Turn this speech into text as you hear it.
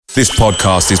This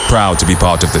podcast is proud to be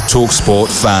part of the TalkSport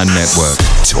Fan Network.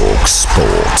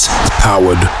 TalkSport.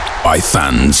 Powered by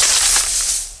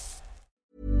fans.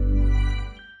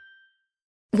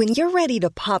 When you're ready to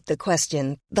pop the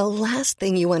question, the last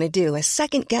thing you want to do is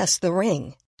second-guess the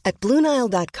ring. At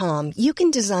BlueNile.com, you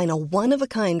can design a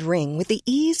one-of-a-kind ring with the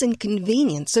ease and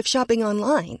convenience of shopping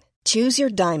online. Choose your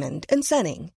diamond and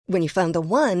setting. When you find the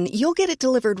one, you'll get it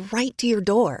delivered right to your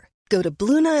door. Go to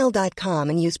BlueNile.com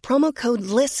and use promo code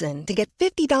LISTEN to get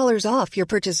 $50 off your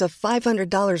purchase of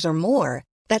 $500 or more.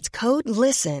 That's code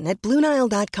LISTEN at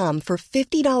BlueNile.com for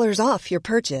 $50 off your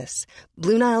purchase.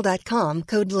 BlueNile.com,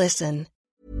 code LISTEN.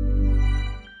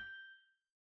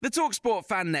 The TalkSport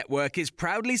Fan Network is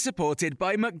proudly supported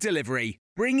by McDelivery,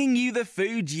 bringing you the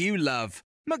food you love.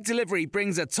 McDelivery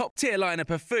brings a top-tier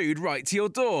lineup of food right to your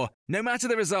door. No matter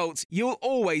the result, you'll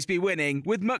always be winning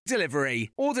with McDelivery.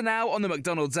 Order now on the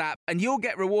McDonald's app and you'll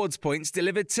get rewards points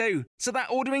delivered too. So that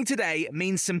ordering today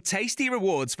means some tasty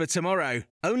rewards for tomorrow.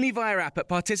 Only via app at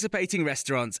participating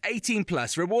restaurants. 18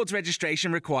 plus. Rewards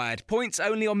registration required. Points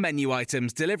only on menu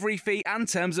items. Delivery fee and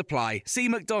terms apply. See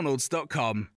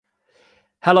mcdonalds.com.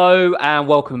 Hello and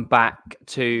welcome back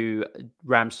to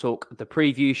Rams Talk, the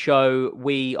preview show.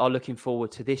 We are looking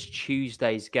forward to this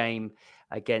Tuesday's game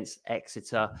against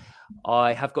Exeter.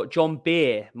 I have got John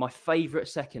Beer, my favourite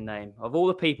second name. Of all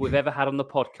the people we've ever had on the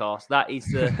podcast, that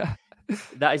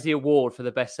is the award for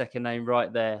the best second name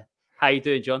right there. How you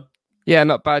doing, John? Yeah,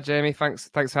 not bad, Jamie. Thanks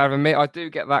for having me. I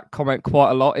do get that comment quite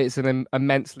a lot. It's an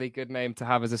immensely good name to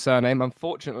have as a surname.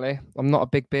 Unfortunately, I'm not a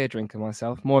big beer drinker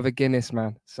myself, more of a Guinness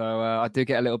man. So I do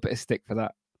get a little bit of stick for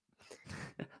that.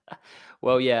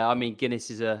 Well, yeah, I mean,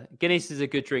 Guinness is a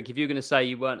good drink. If you're going to say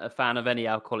you weren't a fan of any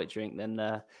alcoholic drink, then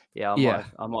I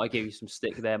might give you some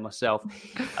stick there myself.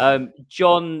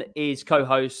 John is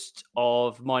co-host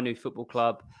of My New Football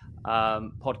Club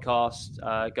podcast.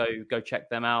 Go check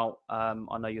them out. I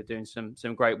know you're doing some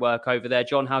great work over there.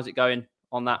 John, how's it going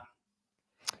on that?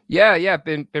 Yeah,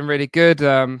 been really good.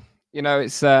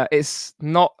 It's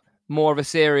not more of a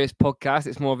serious podcast.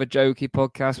 It's more of a jokey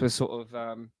podcast. We're sort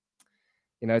of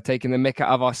taking the mick out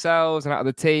of ourselves and out of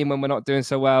the team when we're not doing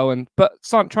so well, but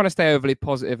trying to stay overly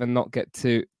positive and not get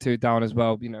too down as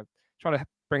well. Trying to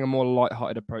bring a more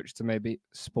light-hearted approach to maybe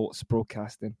sports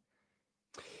broadcasting.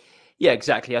 Yeah,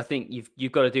 exactly. I think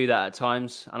you've got to do that at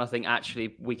times, and I think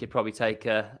actually we could probably take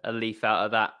a leaf out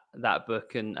of that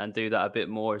book and do that a bit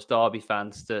more as Derby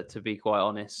fans, to be quite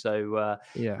honest. So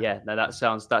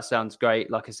that sounds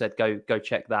great. Like I said, go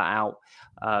check that out,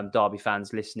 Derby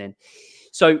fans listening.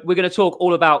 So we're going to talk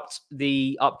all about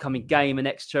the upcoming game in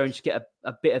Exeter and just get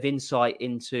a bit of insight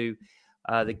into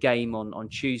the game on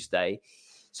Tuesday.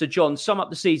 So John, sum up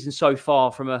the season so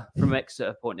far from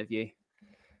Exeter point of view.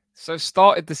 So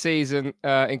started the season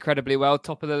incredibly well,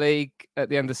 top of the league at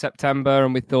the end of September,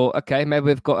 and we thought, okay, maybe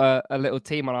we've got a little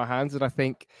team on our hands, and I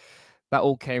think that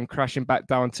all came crashing back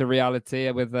down to reality.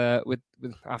 With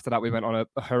after that, we went on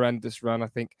a horrendous run. I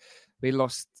think we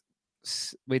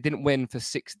didn't win for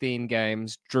 16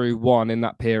 games, drew 1 in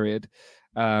that period,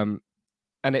 and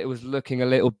it was looking a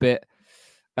little bit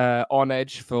on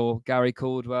edge for Gary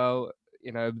Caldwell.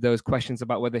 There was questions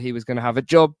about whether he was going to have a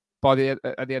job at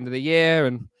the end of the year,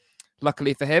 and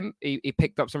luckily for him, he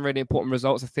picked up some really important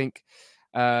results. I think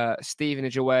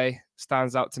Stevenage away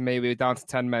stands out to me. We were down to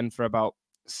 10 men for about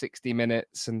 60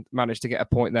 minutes and managed to get a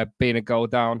point there, being a goal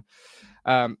down.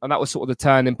 And that was sort of the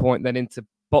turning point then into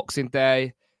Boxing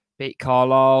Day, beat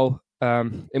Carlisle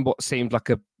in what seemed like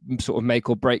a sort of make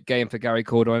or break game for Gary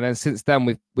Caldwell. And then since then,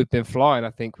 we've been flying. I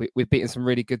think we've beaten some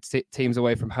really good teams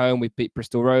away from home. We beat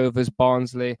Bristol Rovers,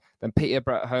 Barnsley, then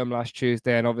Peterborough at home last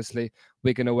Tuesday, and obviously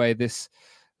Wigan away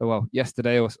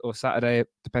yesterday or Saturday,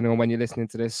 depending on when you're listening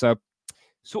to this. So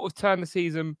sort of turned the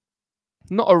season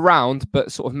not around,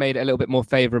 but sort of made it a little bit more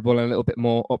favourable and a little bit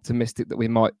more optimistic that we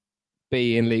might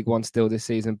be in League One still this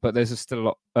season. But there's still a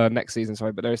lot next season,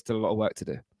 but there is still a lot of work to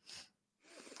do.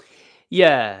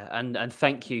 Yeah, and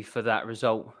thank you for that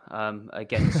result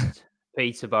against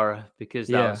Peterborough, because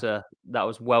that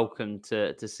was welcome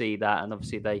to see that, and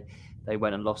obviously they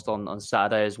went and lost on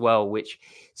Saturday as well, which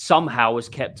somehow has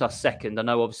kept us second. I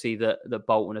know obviously that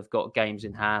Bolton have got games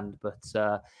in hand, but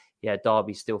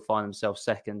Derby still find themselves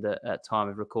second at time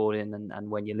of recording, and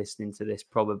when you're listening to this,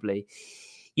 probably.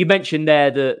 You mentioned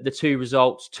there the two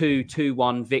results,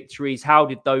 2-1 victories. How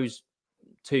did those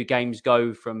two games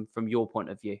go from your point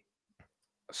of view?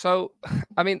 So,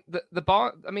 I mean, there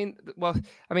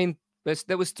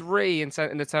was 3 in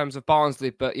the terms of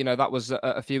Barnsley, but that was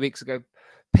a few weeks ago.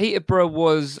 Peterborough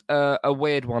was a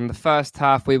weird one. The first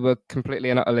half, we were completely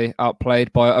and utterly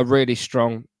outplayed by a really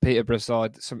strong Peterborough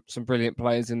side. Some brilliant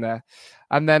players in there.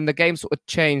 And then the game sort of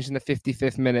changed in the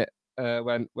 55th minute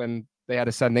when they had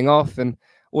a sending off. And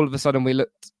all of a sudden, we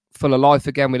looked full of life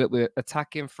again. We were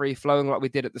attacking, free-flowing like we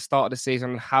did at the start of the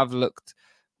season and have looked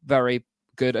very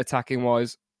good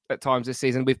attacking-wise at times this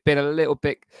season. We've been a little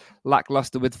bit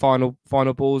lackluster with final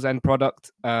balls, end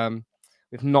product.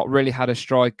 We've not really had a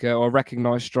striker or a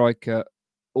recognised striker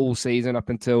all season up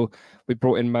until we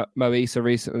brought in Mo Issa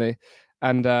recently.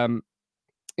 And,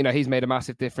 he's made a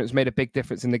massive difference, made a big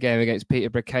difference in the game against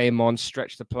Peterborough, came on,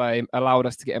 stretched the play, allowed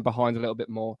us to get in behind a little bit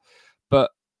more.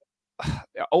 But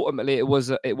ultimately, it was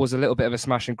a little bit of a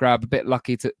smash and grab, a bit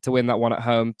lucky to win that one at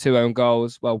home. 2 own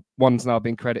goals. Well, one's now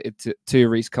been credited to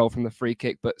Reece Cole from the free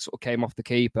kick, but sort of came off the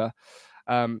keeper.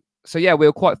 So, we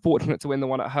were quite fortunate to win the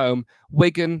one at home.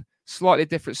 Wigan, slightly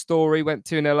different story, went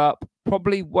 2-0 up.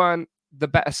 Probably weren't the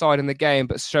better side in the game,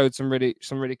 but showed some really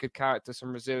good character,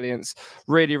 some resilience,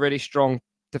 really, really strong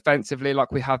defensively,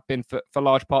 like we have been for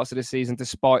large parts of the season,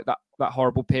 despite that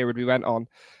horrible period we went on.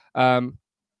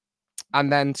 And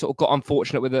then sort of got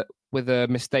unfortunate with a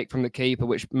mistake from the keeper,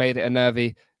 which made it a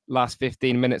nervy last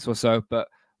 15 minutes or so. But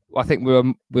I think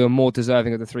we were more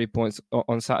deserving of the 3 points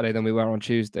on Saturday than we were on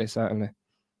Tuesday, certainly.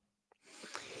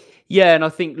 Yeah, and I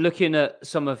think looking at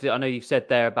some of I know you've said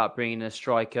there about bringing a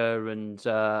striker, and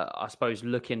I suppose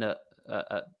looking at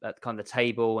kind of the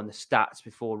table and the stats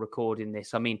before recording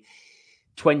this. I mean,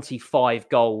 25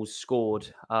 goals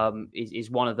scored is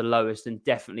one of the lowest, and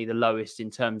definitely the lowest in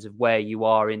terms of where you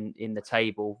are in the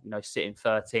table, sitting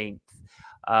 13th.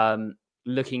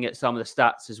 Looking at some of the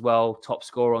stats as well, top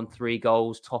scorer on 3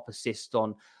 goals, top assist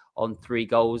on 3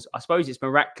 goals. I suppose it's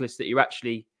miraculous that you're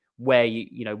actually where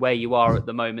you are at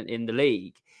the moment in the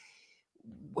league.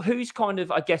 Who's kind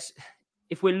of, I guess,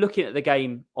 if we're looking at the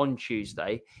game on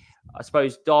Tuesday, I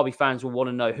suppose Derby fans will want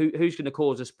to know who's going to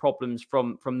cause us problems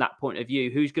from that point of view.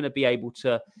 Who's going to be able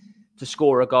to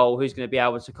score a goal? Who's going to be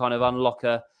able to kind of unlock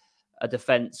a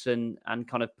defence and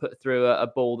kind of put through a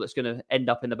ball that's going to end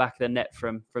up in the back of the net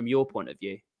from your point of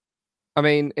view? I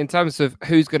mean, in terms of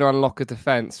who's going to unlock a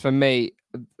defence, for me,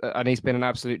 and he's been an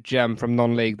absolute gem from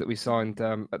non-league that we signed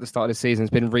at the start of the season, has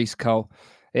been Reece Cole.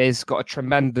 He's got a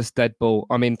tremendous dead ball.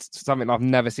 I mean, something I've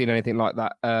never seen anything like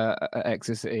that at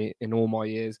Exeter in all my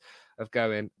years of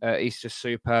going. He's just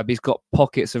superb. He's got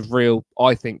pockets of real,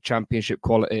 I think, championship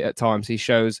quality at times. He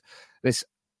shows this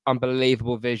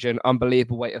unbelievable vision,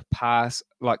 unbelievable weight of pass,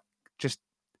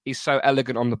 he's so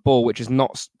elegant on the ball, which is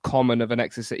not common of an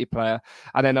Exeter City player.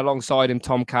 And then alongside him,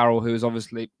 Tom Carroll, who is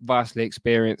obviously vastly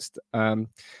experienced.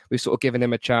 We've sort of given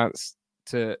him a chance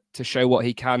to show what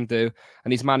he can do.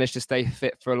 And he's managed to stay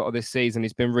fit for a lot of this season.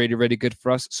 He's been really, really good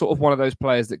for us. Sort of one of those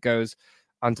players that goes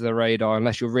under the radar.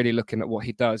 Unless you're really looking at what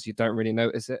he does, you don't really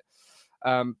notice it.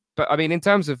 But I mean, in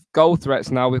terms of goal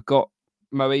threats now, we've got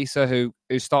Mo Issa, who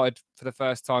started for the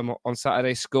first time on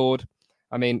Saturday, scored.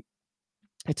 I mean,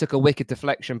 it took a wicked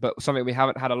deflection, but something we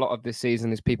haven't had a lot of this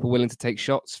season is people willing to take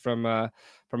shots from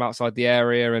outside the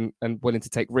area and willing to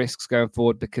take risks going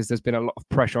forward, because there's been a lot of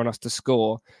pressure on us to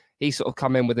score. He's sort of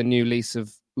come in with a new lease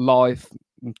of life,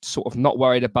 sort of not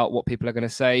worried about what people are going to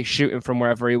say, shooting from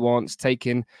wherever he wants,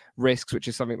 taking risks, which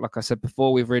is something, like I said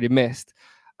before, we've really missed.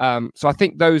 So I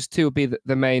think those two will be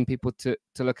the main people to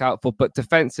look out for. But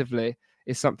defensively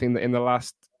is something that in the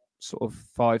last sort of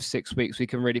 5-6 weeks we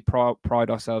can really pride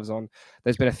ourselves on.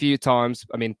 There's been a few times,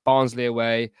 I mean, Barnsley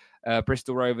away,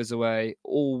 Bristol Rovers away,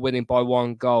 all winning by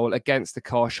 1 goal against the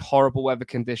Kosh, horrible weather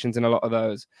conditions in a lot of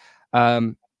those.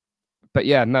 But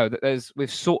yeah, no,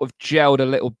 we've sort of gelled a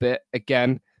little bit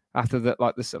again after that,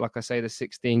 like I say, the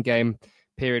 16 game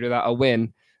period without a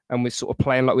win, and we're sort of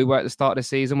playing like we were at the start of the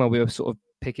season, where we were sort of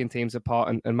picking teams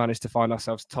apart and managed to find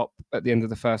ourselves top at the end of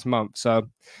the first month. So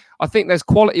I think there's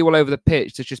quality all over the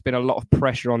pitch. There's just been a lot of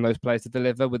pressure on those players to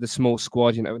deliver with a small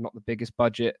squad, not the biggest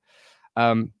budget.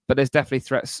 But there's definitely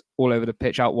threats all over the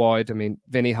pitch out wide. I mean,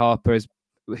 Vinnie Harper is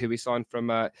who we signed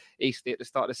from Eastleigh at the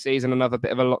start of the season, another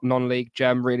bit of a non-league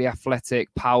gem, really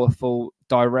athletic, powerful,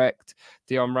 direct.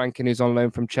 Dion Rankin, who's on loan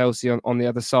from Chelsea on the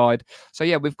other side. So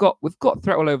yeah, we've got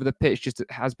threat all over the pitch. Just it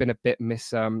has been a bit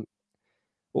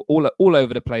all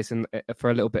over the place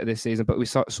for a little bit of this season, but we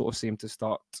sort of seem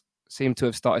to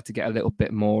have started to get a little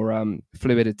bit more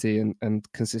fluidity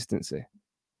and consistency.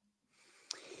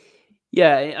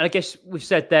 Yeah, and I guess we've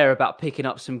said there about picking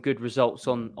up some good results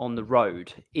on the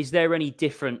road. Is there any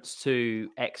difference to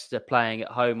Exeter playing at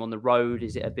home on the road?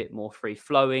 Is it a bit more free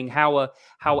flowing? How are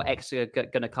Exeter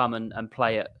going to come and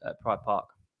play at Pride Park?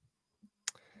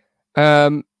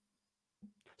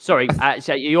 Sorry, it's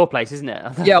at your place, isn't it?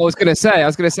 Yeah, I was going to say.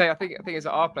 I think it's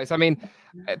at our place. I mean,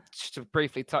 just to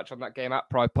briefly touch on that game at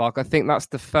Pride Park, I think that's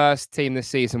the first team this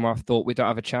season where I've thought we don't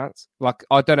have a chance. Like,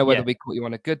 I don't know whether we caught you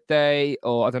on a good day,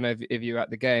 or I don't know if you were at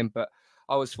the game, but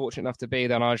I was fortunate enough to be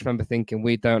there, and I just remember thinking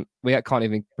we can't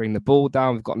even bring the ball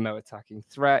down. We've got no attacking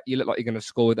threat. You look like you're going to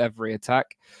score with every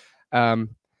attack.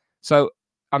 So.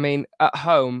 I mean, at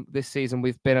home this season,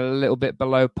 we've been a little bit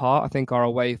below par. I think our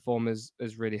away form has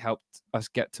really helped us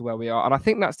get to where we are. And I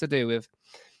think that's to do with,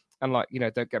 and like,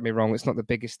 don't get me wrong, it's not the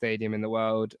biggest stadium in the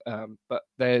world, but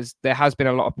there has been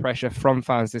a lot of pressure from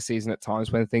fans this season at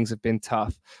times when things have been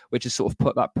tough, which has sort of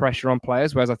put that pressure on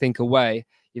players. Whereas I think away,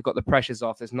 you've got the pressures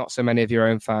off. There's not so many of your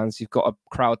own fans. You've got a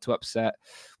crowd to upset.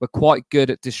 We're quite good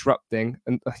at disrupting,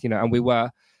 and we were,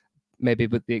 maybe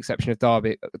with the exception of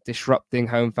Derby, disrupting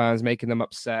home fans, making them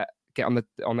upset, get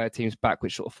on their team's back,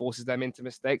 which sort of forces them into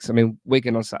mistakes. I mean,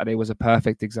 Wigan on Saturday was a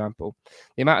perfect example.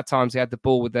 The amount of times they had the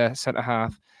ball with their centre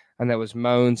half and there was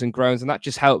moans and groans, and that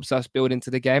just helps us build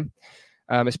into the game,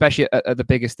 especially at the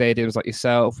bigger stadiums like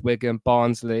yourself, Wigan,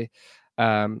 Barnsley.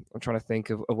 I'm trying to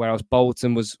think of where else.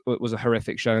 Bolton was a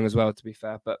horrific showing as well, to be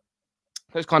fair, but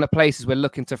those kind of places we're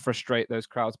looking to frustrate those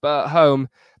crowds. But at home,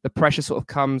 the pressure sort of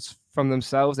comes from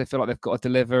themselves. They feel like they've got to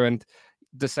deliver. And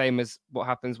the same as what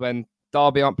happens when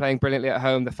Derby aren't playing brilliantly at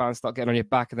home, the fans start getting on your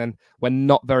back. And then we're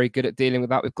not very good at dealing with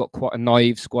that. We've got quite a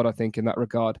naive squad, I think, in that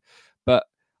regard. But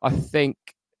I think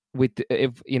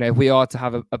if we are to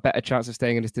have a better chance of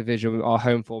staying in this division, our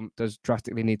home form does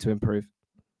drastically need to improve.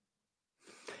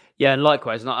 Yeah, and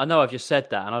likewise, and I know I've just said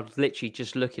that, and I was literally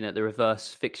just looking at the reverse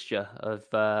fixture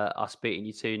of us beating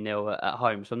you 2-0 at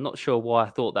home, so I'm not sure why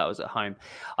I thought that was at home.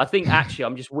 I think actually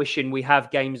I'm just wishing we have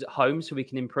games at home so we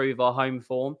can improve our home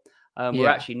form. We're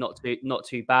actually not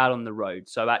too bad on the road,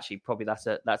 so actually probably that's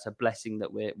a blessing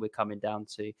that we're coming down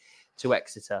to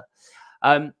Exeter.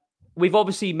 We've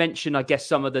obviously mentioned, I guess,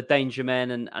 some of the danger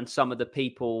men and some of the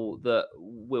people that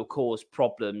will cause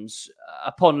problems.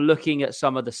 Upon looking at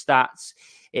some of the stats,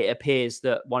 it appears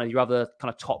that one of your other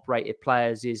kind of top-rated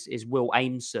players is Will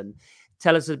Aimson.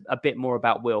 Tell us a bit more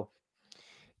about Will.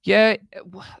 Yeah,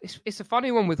 it's a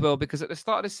funny one with Will, because at the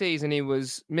start of the season, he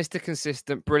was Mr.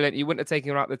 Consistent, brilliant. You wouldn't have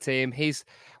taken him out of the team.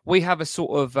 We have a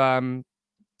sort of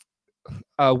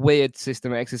a weird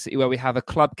system at Exeter City where we have a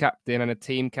club captain and a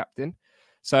team captain.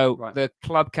 So The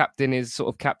club captain is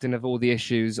sort of captain of all the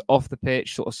issues off the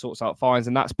pitch, sort of sorts out fines,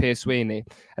 and that's Piers Sweeney.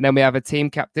 And then we have a team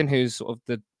captain who's sort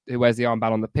of who wears the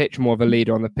armband on the pitch, more of a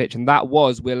leader on the pitch, and that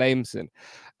was Will Aimson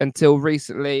until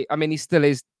recently. I mean, he still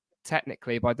is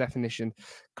technically, by definition,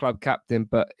 club captain,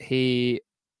 but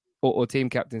or team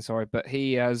captain, sorry, but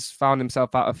he has found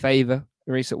himself out of favour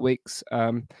in recent weeks.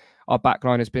 Our back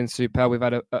line has been superb. We've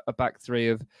had a back three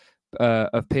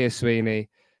of Piers Sweeney,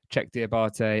 Czech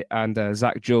Diabate, and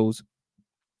Zach Jules,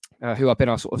 who have been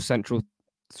our sort of central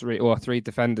three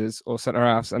defenders or centre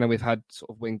halves, and then we've had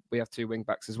we have two wing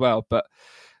backs as well. But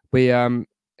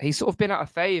he's sort of been out of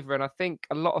favour, and I think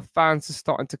a lot of fans are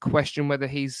starting to question whether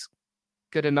he's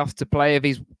good enough to play, if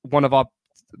he's one of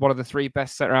the three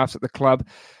best centre halves at the club.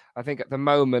 I think at the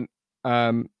moment,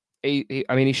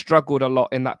 he struggled a lot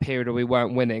in that period where we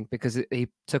weren't winning, because he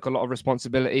took a lot of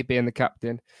responsibility being the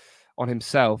captain on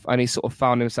himself, and he sort of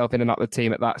found himself in and out of the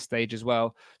team at that stage as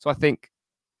well. So I think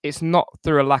it's not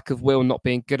through a lack of Will not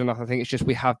being good enough. I think it's just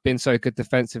we have been so good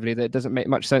defensively that it doesn't make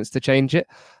much sense to change it.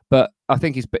 But I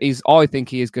think I think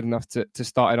he is good enough to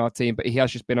start in our team, but he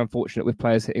has just been unfortunate with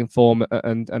players hitting form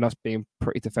and us being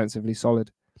pretty defensively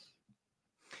solid.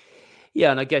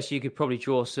 Yeah, and I guess you could probably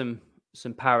draw some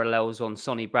parallels on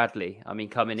Sonny Bradley. I mean,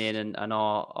 coming in and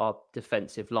our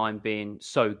defensive line being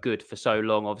so good for so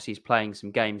long. Obviously, he's playing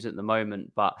some games at the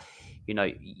moment, but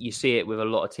you see it with a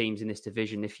lot of teams in this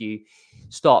division. If you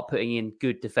start putting in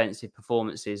good defensive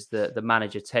performances, the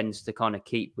manager tends to kind of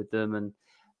keep with them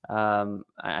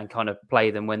and kind of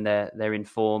play them when they're in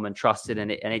form and trusted.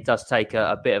 And it does take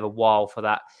a bit of a while for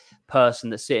that person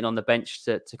that's sitting on the bench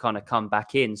to kind of come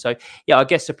back in. So yeah, I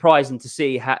guess surprising to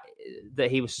see that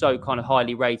he was so kind of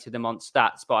highly rated amongst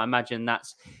stats, but I imagine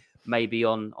that's maybe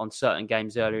on certain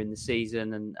games earlier in the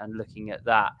season and looking at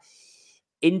that.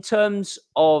 In terms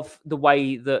of the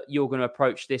way that you're going to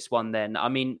approach this one, then, I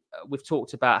mean, we've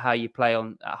talked about how you play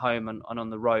at home and on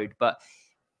the road, but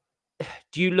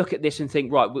do you look at this and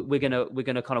think, right, we're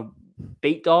gonna kind of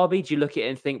beat Derby? Do you look at it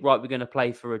and think, right, we're going to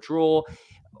play for a draw?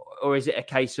 Or is it a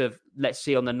case of let's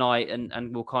see on the night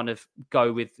and we'll kind of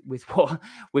go with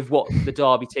what the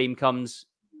Derby team comes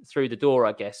through the door,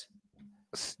 I guess?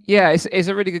 Yeah, it's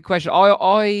a really good question.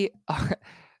 I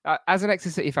as an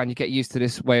Exeter City fan, you get used to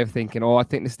this way of thinking. I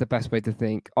think this is the best way to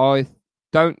think. I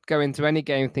don't go into any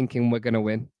game thinking we're going to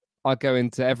win. I go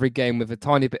into every game with a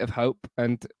tiny bit of hope.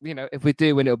 And, if we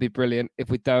do win, it'll be brilliant. If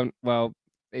we don't, well,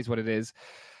 it is what it is.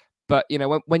 But,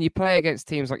 when you play against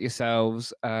teams like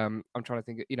yourselves, I'm trying to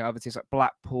think, other teams like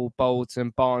Blackpool,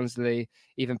 Bolton, Barnsley,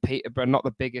 even Peterborough, not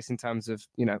the biggest in terms of,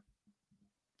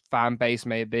 fan base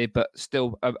maybe, but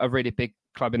still a really big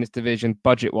club in this division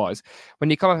budget-wise. When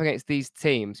you come up against these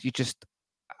teams, you just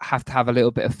have to have a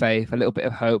little bit of faith, a little bit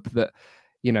of hope that,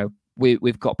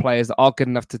 we've got players that are good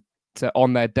enough to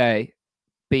on their day,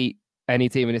 beat any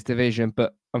team in this division,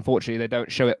 but unfortunately they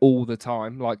don't show it all the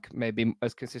time, like maybe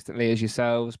as consistently as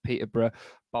yourselves, Peterborough,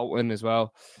 Bolton as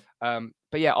well.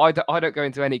 But yeah, I don't go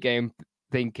into any game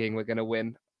thinking we're going to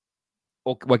win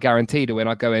or we're guaranteed to win.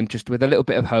 I go in just with a little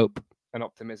bit of hope and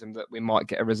optimism that we might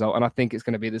get a result. And I think it's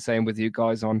going to be the same with you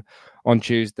guys on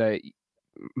Tuesday.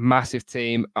 Massive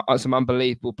team, some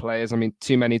unbelievable players. I mean,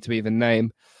 too many to even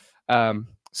name.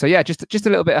 So yeah, just a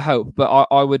little bit of hope, but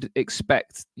I would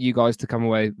expect you guys to come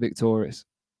away victorious.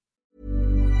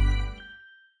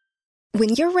 When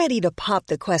you're ready to pop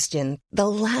the question, the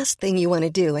last thing you want to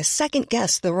do is second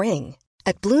guess the ring.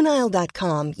 At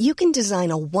BlueNile.com, you can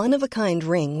design a one-of-a-kind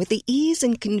ring with the ease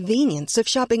and convenience of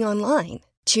shopping online.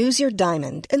 Choose your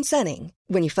diamond and setting.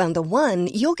 When you find the one,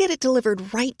 you'll get it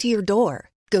delivered right to your door.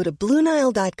 Go to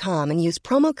BlueNile.com and use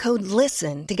promo code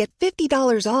LISTEN to get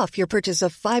 $50 off your purchase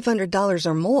of $500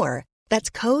 or more. That's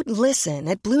code LISTEN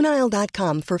at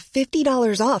BlueNile.com for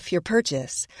 $50 off your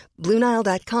purchase.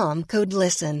 BlueNile.com, code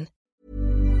LISTEN.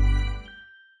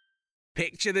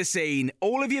 Picture the scene.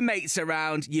 All of your mates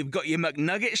around, you've got your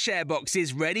McNugget share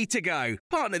boxes ready to go.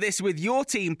 Partner this with your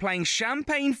team playing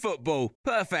champagne football.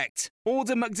 Perfect.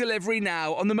 Order McDelivery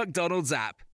now on the McDonald's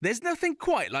app. There's nothing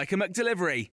quite like a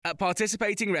McDelivery. At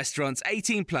participating restaurants,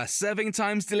 18 plus, serving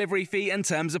times, delivery fee and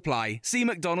terms apply. See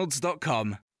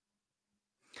mcdonalds.com.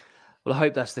 Well, I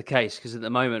hope that's the case, because at the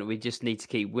moment we just need to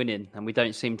keep winning, and we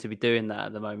don't seem to be doing that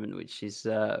at the moment, which is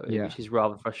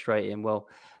rather frustrating. Well,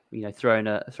 throwing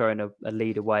a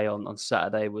lead away on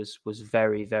Saturday was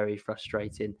very, very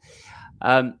frustrating.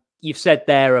 You've said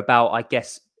there about, I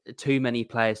guess, too many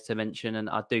players to mention,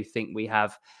 and I do think we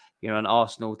have, an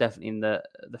Arsenal definitely in the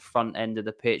front end of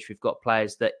the pitch. We've got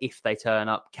players that, if they turn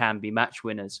up, can be match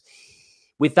winners.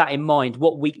 With that in mind,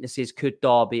 what weaknesses could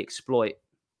Derby exploit?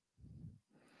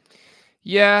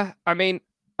 Yeah, I mean,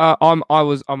 I am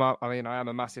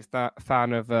a massive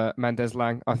fan of Mendes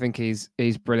Lang. I think he's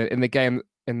brilliant in the game.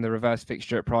 In the reverse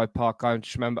fixture at Pride Park, I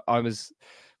just remember I was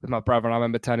with my brother, and I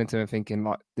remember turning to him thinking,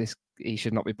 like, he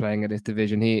should not be playing in this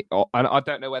division. And I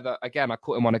don't know whether, again, I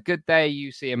caught him on a good day.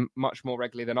 You see him much more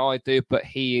regularly than I do, but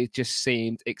he just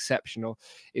seemed exceptional.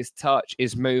 His touch,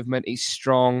 his movement, he's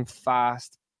strong,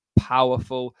 fast,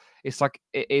 powerful. It's like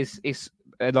it's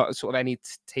like sort of any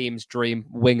team's dream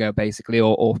winger, basically,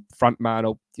 or front man,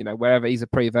 or wherever. He's a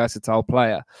pretty versatile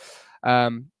player.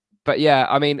 But yeah,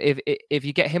 I mean, if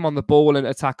you get him on the ball and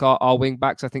attack our wing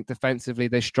backs, I think defensively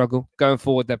they struggle. Going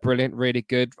forward, they're brilliant, really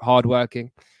good,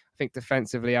 hardworking. I think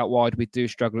defensively out wide we do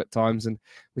struggle at times, and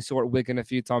we saw it Wigan a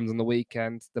few times on the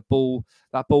weekend. That ball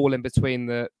in between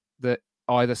the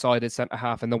either sided centre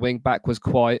half and the wing back was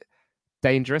quite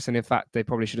dangerous, and in fact they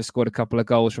probably should have scored a couple of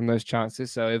goals from those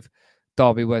chances. So if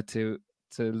Derby were to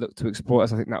look to exploit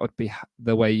us, I think that would be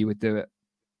the way you would do it.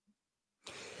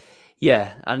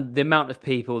 Yeah, and the amount of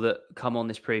people that come on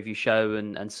this preview show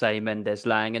and say Mendes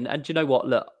Lang, and do you know what?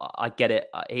 Look, I get it.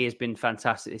 He has been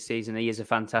fantastic this season. He is a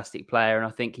fantastic player, and I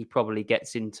think he probably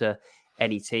gets into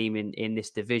any team in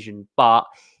this division, but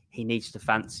he needs to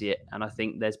fancy it. And I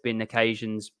think there's been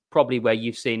occasions probably where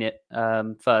you've seen it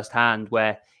firsthand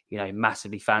where,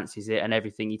 massively fancies it and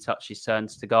everything he touches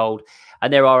turns to gold.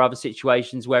 And there are other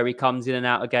situations where he comes in and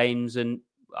out of games. And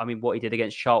I mean, what he did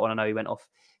against Charlton, I know he went off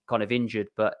kind of injured,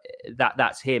 but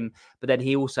that's him. But then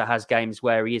he also has games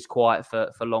where he is quiet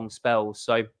for long spells.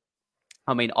 So,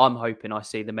 I mean, I'm hoping I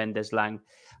see the Mendes Lang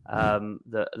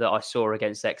that I saw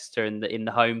against Exeter in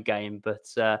the home game. But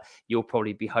you'll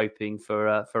probably be hoping for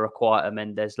a quieter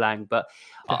Mendes Lang. But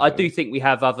definitely. I do think we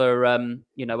have other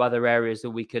other areas that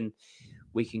we can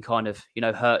kind of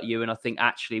hurt you. And I think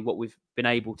actually what we've been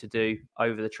able to do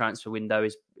over the transfer window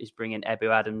is bring in Ebu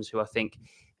Adams, who I think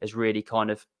has really kind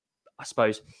of, I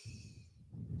suppose,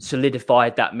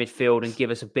 solidified that midfield and give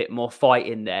us a bit more fight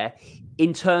in there.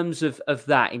 In terms of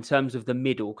that, in terms of the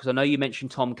middle, because I know you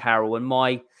mentioned Tom Carroll, and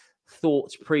my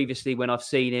thoughts previously when I've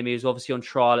seen him, he was obviously on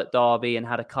trial at Derby and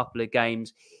had a couple of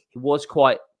games. He was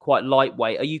quite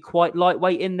lightweight. Are you quite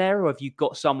lightweight in there, or have you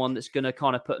got someone that's going to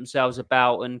kind of put themselves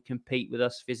about and compete with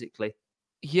us physically?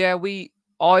 Yeah,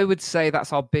 I would say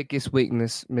that's our biggest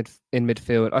weakness in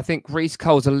midfield. I think Reece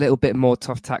Cole's a little bit more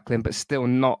tough tackling, but still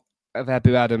not of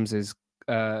Ebu Adams'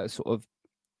 sort of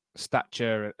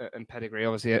stature and pedigree.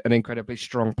 Obviously, an incredibly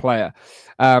strong player.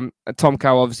 Tom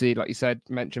Cowell, obviously, like you said,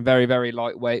 mentioned very, very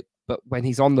lightweight, but when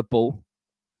he's on the ball,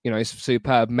 he's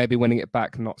superb. Maybe winning it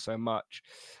back, not so much.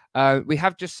 We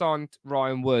have just signed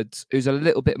Ryan Woods, who's a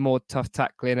little bit more tough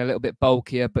tackling, a little bit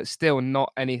bulkier, but still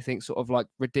not anything sort of like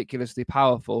ridiculously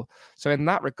powerful. So in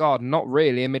that regard, not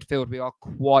really. In midfield, we are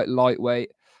quite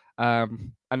lightweight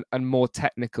and more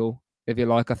technical, if you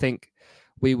like. I think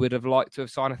we would have liked to have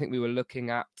signed. I think we were looking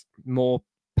at more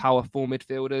powerful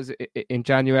midfielders in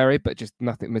January, but just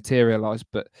nothing materialised.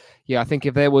 But yeah, I think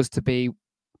if there was to be,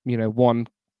 one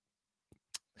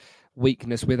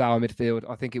weakness with our midfield,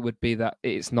 I think it would be that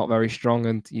it's not very strong.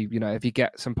 And if you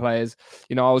get some players,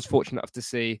 I was fortunate enough to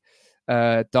see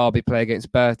Derby play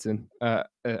against Burton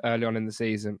early on in the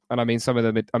season, and I mean some of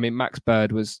them. I mean Max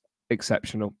Bird was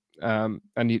exceptional, and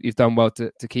you've done well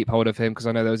to keep hold of him, because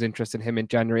I know there was interest in him in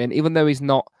January, and even though he's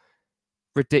not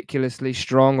ridiculously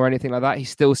strong or anything like that, he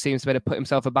still seems to be able to put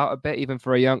himself about a bit, even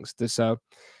for a youngster. So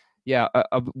yeah,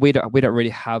 we don't really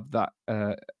have that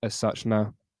as such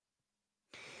now.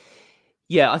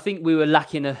 Yeah, I think we were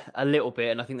lacking a little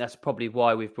bit, and I think that's probably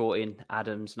why we've brought in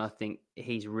Adams, and I think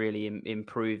he's really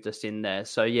improved us in there.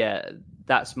 So yeah,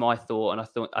 that's my thought,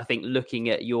 and I think looking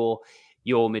at your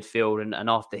midfield and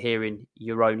after hearing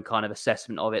your own kind of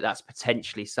assessment of it, that's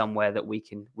potentially somewhere that we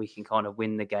can kind of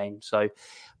win the game. So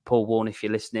Paul Warne, if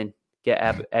you're listening,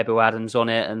 get Ebu Adams on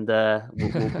it, and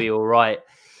we'll be all right.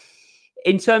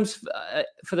 In terms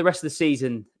for the rest of the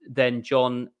season, then,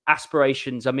 John,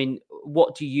 aspirations. I mean,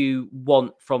 what do you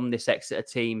want from this Exeter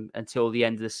team until the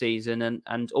end of the season,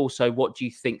 and also what do you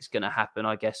think's going to happen?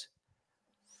 I guess.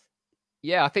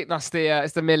 Yeah, I think that's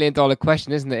it's the $1 million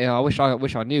question, isn't it? I wish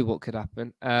I knew what could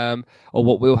happen, or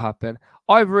what will happen.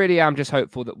 I really am just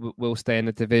hopeful that we'll stay in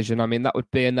the division. I mean, that would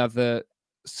be another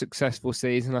successful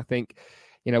season. I think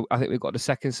we've got the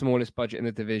second smallest budget in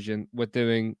the division.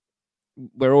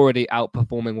 We're already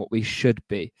outperforming what we should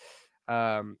be.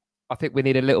 I think we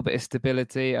need a little bit of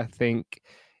stability. I think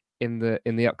in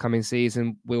the upcoming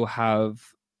season we'll have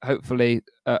hopefully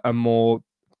a more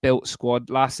built squad.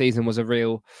 Last season was a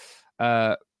real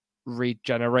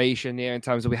regeneration year, in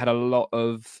terms of we had a lot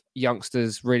of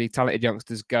youngsters, really talented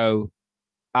youngsters, go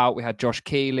out. We had Josh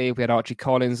Keeley, we had Archie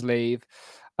Collins leave.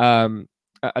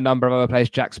 A number of other players,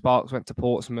 Jack Sparks went to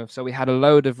Portsmouth. So we had a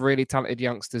load of really talented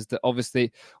youngsters that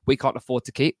obviously we can't afford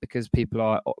to keep, because people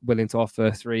are willing to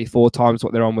offer 3-4 times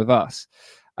what they're on with us.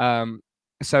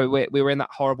 So we were in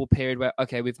that horrible period where,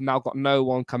 okay, we've now got no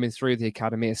one coming through the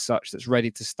academy as such that's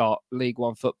ready to start League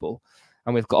One football.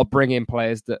 And we've got to bring in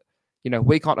players that,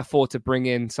 we can't afford to bring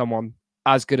in someone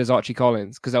as good as Archie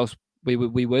Collins, because else we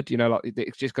would, like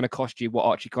it's just going to cost you what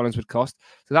Archie Collins would cost.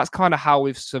 So that's kind of how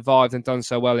we've survived and done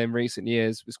so well in recent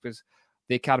years, was because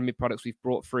the academy products we've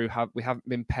brought through we haven't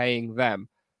been paying them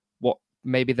what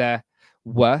maybe they're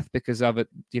worth, because other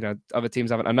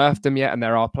teams haven't unearthed them yet, and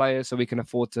they're our players, so we can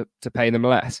afford to pay them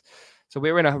less. So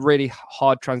we're in a really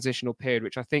hard transitional period,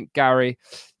 which I think Gary,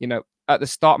 at the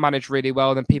start managed really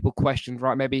well. Then people questioned,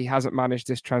 right, maybe he hasn't managed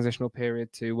this transitional period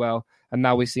too well. And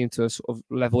now we seem to have sort of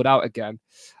leveled out again.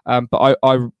 But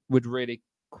I would really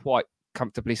quite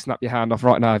comfortably snap your hand off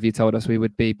right now if you told us we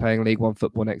would be playing League One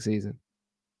football next season.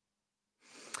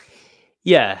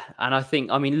 Yeah, and I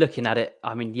think, looking at it,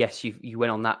 yes, you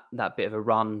went on that bit of a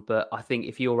run, but I think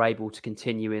if you're able to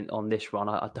continue on this run,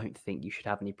 I don't think you should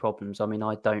have any problems.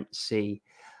 I don't see...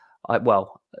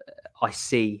 I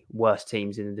see worse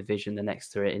teams in the division than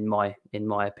Exeter, in my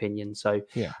opinion. So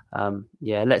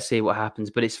let's see what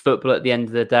happens. But it's football at the end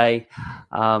of the day.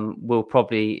 We'll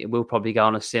probably go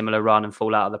on a similar run and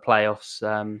fall out of the playoffs.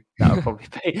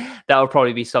 That'll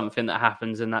probably be something that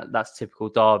happens, and that's typical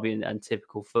Derby and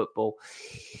typical football.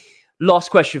 Last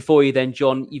question for you then,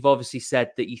 John. You've obviously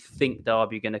said that you think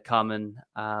Derby are going to come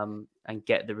and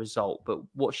get the result, but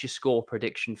what's your score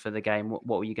prediction for the game? What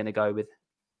were you going to go with?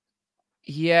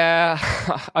 Yeah,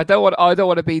 I don't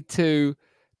want to be too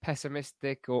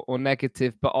pessimistic or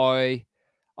negative, but I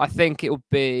think it'll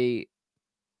be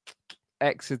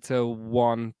Exeter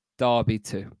 1, Derby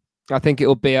 2. I think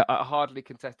it'll be a hardly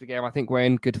contested game. I think we're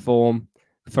in good form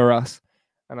for us,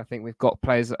 and I think we've got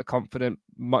players that are confident,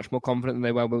 much more confident than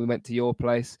they were when we went to your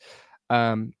place.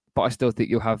 But I still think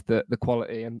you'll have the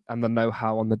quality and the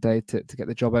know-how on the day to get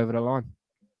the job over the line.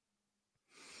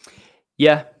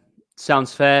 Yeah,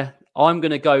 sounds fair. I'm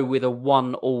going to go with a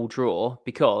 1-1 draw,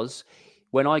 because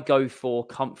when I go for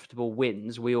comfortable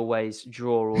wins, we always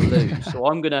draw or lose. So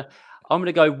I'm going I'm going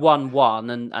to go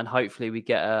 1-1 and hopefully we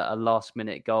get a last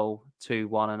minute goal,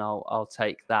 2-1, and I'll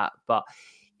take that. But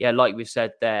yeah, like we've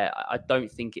said there, I don't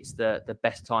think it's the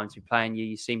best time to be playing you.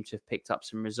 You seem to have picked up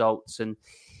some results, and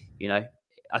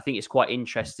I think it's quite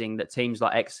interesting that teams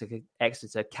like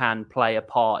Exeter can play a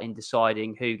part in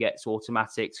deciding who gets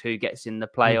automatics, who gets in the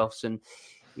playoffs. And,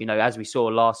 as we saw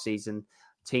last season,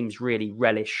 teams really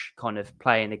relish kind of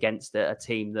playing against a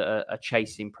team that are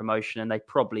chasing promotion, and they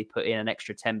probably put in an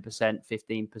extra 10%,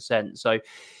 15%. So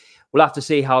we'll have to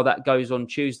see how that goes on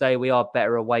Tuesday. We are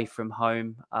better away from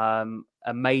home.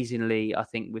 Amazingly, I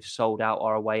think we've sold out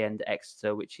our away end at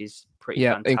Exeter, which is pretty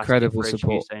fantastic. Incredible for a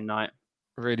support. Tuesday night.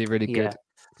 Really, really good.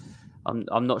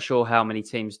 I'm not sure how many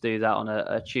teams do that on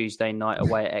a Tuesday night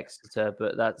away at Exeter,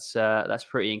 but that's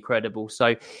pretty incredible.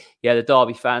 So, yeah, the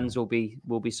Derby fans will be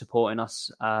supporting us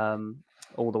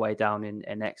all the way down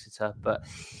in Exeter. But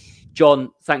John,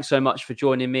 thanks so much for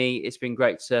joining me. It's been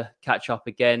great to catch up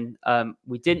again.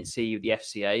 We didn't see you at the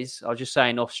FCAs. I was just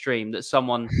saying off stream that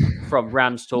someone from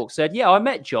Rams Talk said, "Yeah, I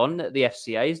met John at the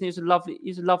FCAs, and he's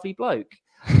a lovely bloke."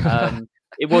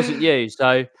 It wasn't you,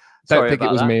 so don't think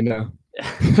it was me. No.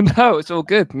 No, it's all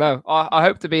good. No, I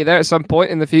hope to be there at some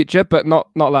point in the future, but not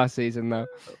last season. No.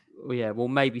 Well, yeah, we'll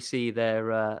maybe see you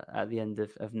there at the end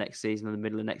of next season, or the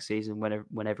middle of next season,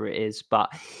 whenever it is.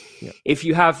 But if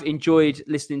you have enjoyed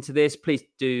listening to this, please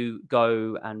do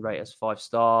go and rate us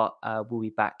 5-star. We'll be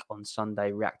back on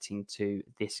Sunday reacting to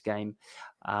this game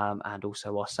and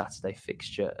also our Saturday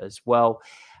fixture as well.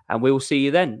 And we will see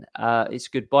you then. It's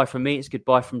goodbye from me. It's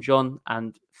goodbye from John.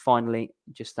 And finally,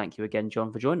 just thank you again,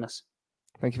 John, for joining us.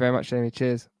 Thank you very much, Jamie.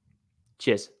 Cheers.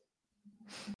 Cheers.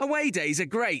 Away days are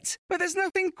great, but there's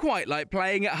nothing quite like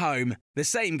playing at home. The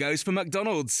same goes for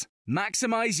McDonald's.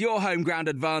 Maximise your home ground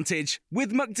advantage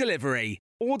with McDelivery.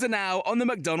 Order now on the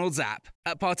McDonald's app.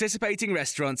 At participating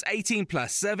restaurants, 18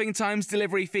 plus serving times,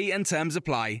 delivery fee and terms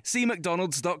apply. See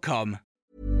mcdonalds.com.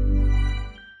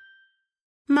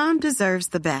 Mom deserves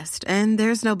the best, and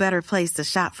there's no better place to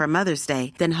shop for Mother's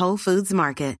Day than Whole Foods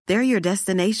Market. They're your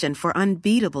destination for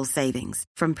unbeatable savings,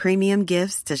 from premium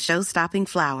gifts to show-stopping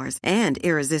flowers and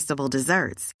irresistible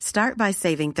desserts. Start by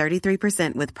saving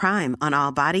 33% with Prime on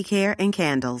all body care and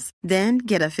candles. Then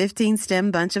get a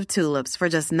 15-stem bunch of tulips for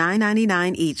just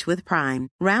 $9.99 each with Prime.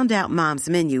 Round out Mom's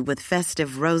menu with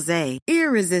festive rosé,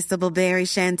 irresistible berry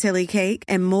chantilly cake,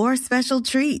 and more special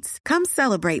treats. Come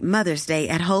celebrate Mother's Day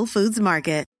at Whole Foods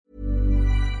Market.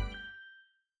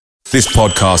 This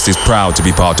podcast is proud to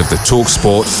be part of the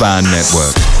TalkSport Fan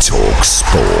Network.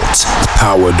 TalkSport.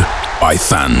 Powered by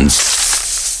fans.